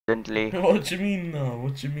Instantly. What you mean now?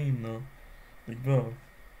 What you mean now? Like, bro,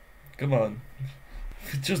 come on.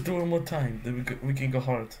 Just do it one more time, then we can go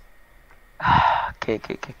hard. K.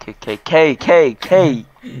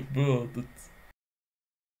 Bro, that's...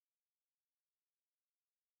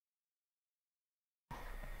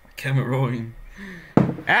 Camera rolling.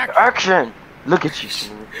 Action! Look at you.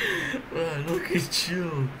 Wow, look at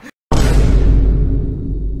you.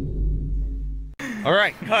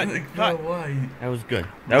 Alright, cut. Like, bro, why? That was good.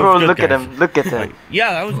 That Bro, was good, look guys. at him. Look at him.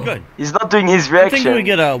 Yeah, that was good. He's not doing his I think we reaction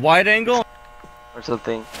get a wide angle. or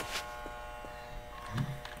something.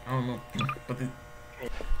 I don't know, but it...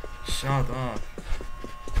 Shut up.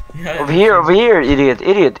 Yeah, Over here, idiot.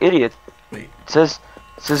 Wait. It says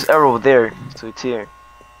arrow there, so it's here.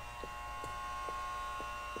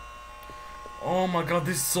 Oh my god,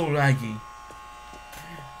 this is so laggy.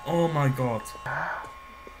 Oh my god.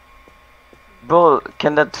 Bro,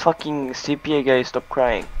 can that fucking CPA guy stop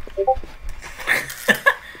crying?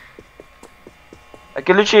 I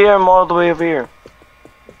can literally hear him all the way over here.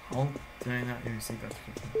 How did I not even see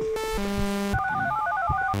that?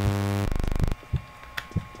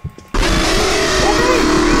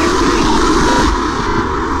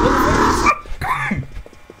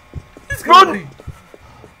 Run!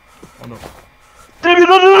 Oh no. Damn it,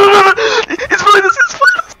 no! It's behind us,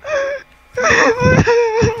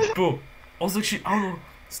 Bro, I was actually, I don't know,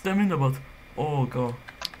 stamina, but oh god.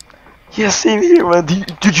 Yeah, same here, man.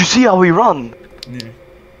 Did you see how he run? Yeah.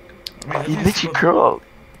 I mean, He at least literally not- crawled.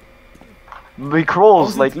 He crawls,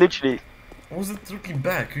 Was it- like, literally. I wasn't looking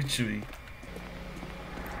back, literally.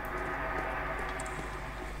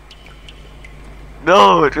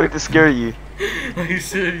 No, it tried to scare you. Are you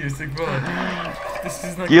serious? Like, bro, this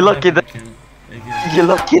is not You're gonna lucky happen that- again. Again. You're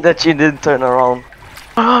lucky that you didn't turn around.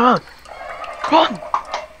 Run!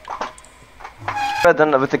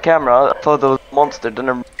 Then with the camera, I thought there was a monster, then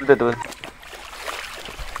I did it.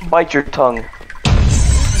 Bite your tongue.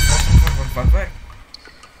 Fuck.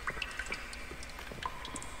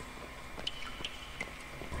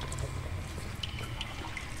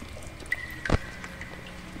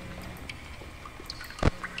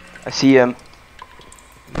 I see him.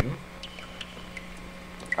 You?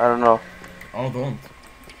 I don't know. Oh, don't.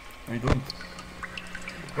 I don't.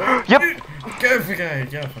 Yep! Careful, guy.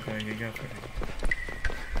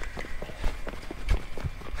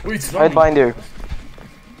 Wait, stop. Hide behind there.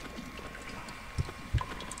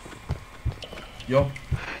 Yo.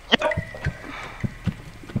 Yep!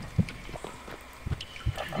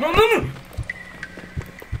 No.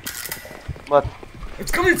 What?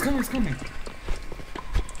 It's coming.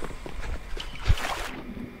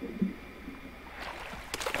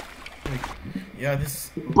 Wait. Yeah, this...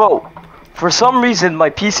 Bro, for some reason my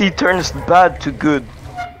PC turns bad to good.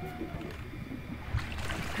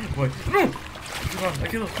 Wait, no! I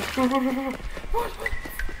killed him. Run.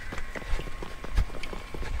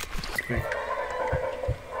 It's quick.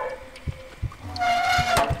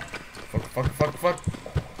 Fuck.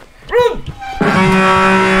 Run!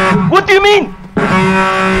 What do you mean?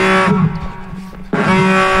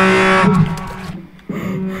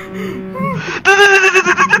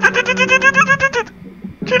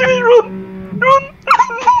 Run!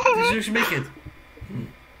 You should make it.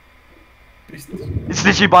 Please. It's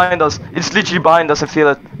literally behind us. I feel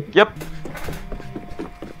it. Yep.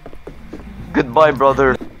 Goodbye,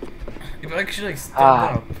 brother. If I actually like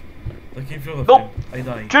stand up, like in front of Nope. him, I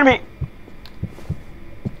die. Shoot me.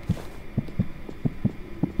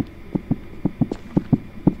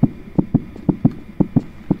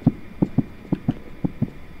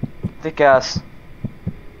 Thick ass.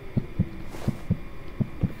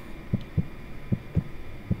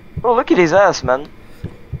 Bro, look at his ass, man.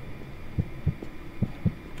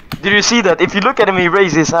 Did you see that? If you look at him, he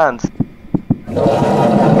raised his hands.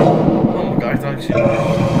 Oh my god, it's actually...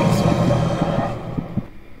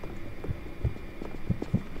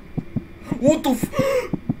 What the f...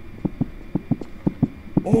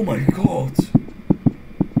 Oh my god.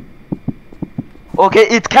 Okay,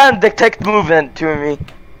 it can detect movement to me.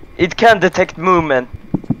 It can detect movement.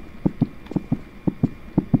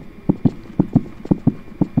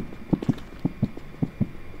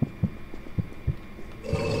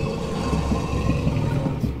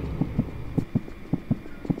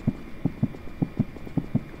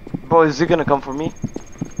 Bro, is he gonna come for me?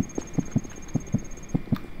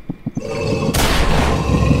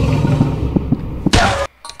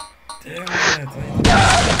 Damn it.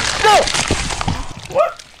 No!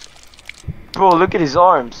 What? Bro, look at his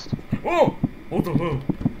arms. Oh! What the hell?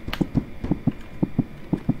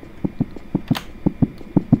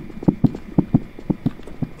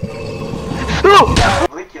 No!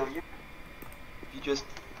 Will he kill you? You just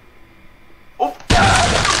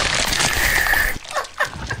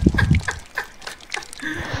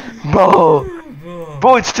Bro,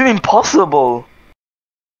 bro, it's too impossible.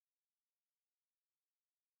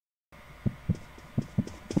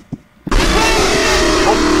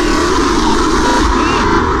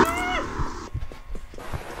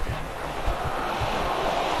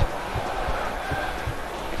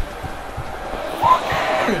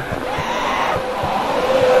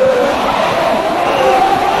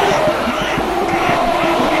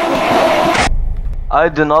 I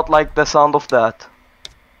do not like the sound of that.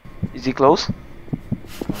 Is he close?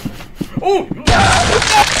 Oh!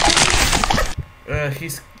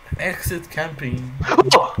 He's exit camping.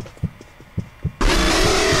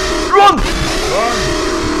 Run! Run!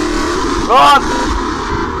 Run!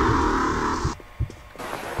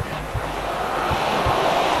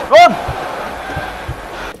 Run!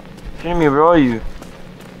 Jimmy, where are you?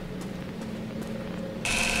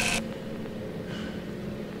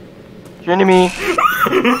 Enemy!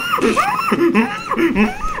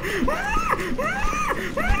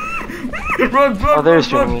 Run, run, Oh,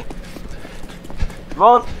 there's run, Jimmy.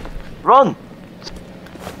 Run! Run!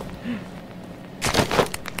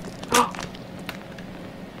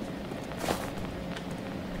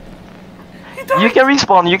 You can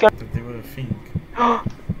respawn, you can. They were a thing.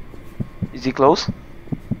 Is he close?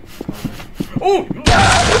 Oh!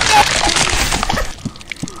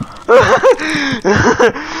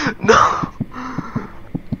 No!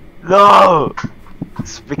 No!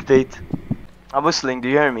 Spectate. I'm whistling, do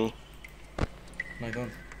you hear me? No, I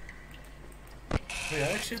don't. Wait,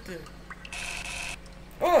 I actually did.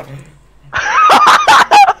 Oh!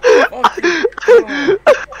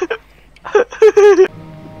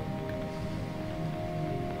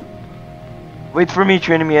 Wait for me,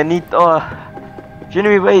 Trinity. I need.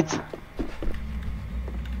 Trinity, wait.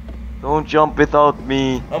 Don't jump without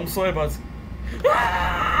me. I'm sorry, but.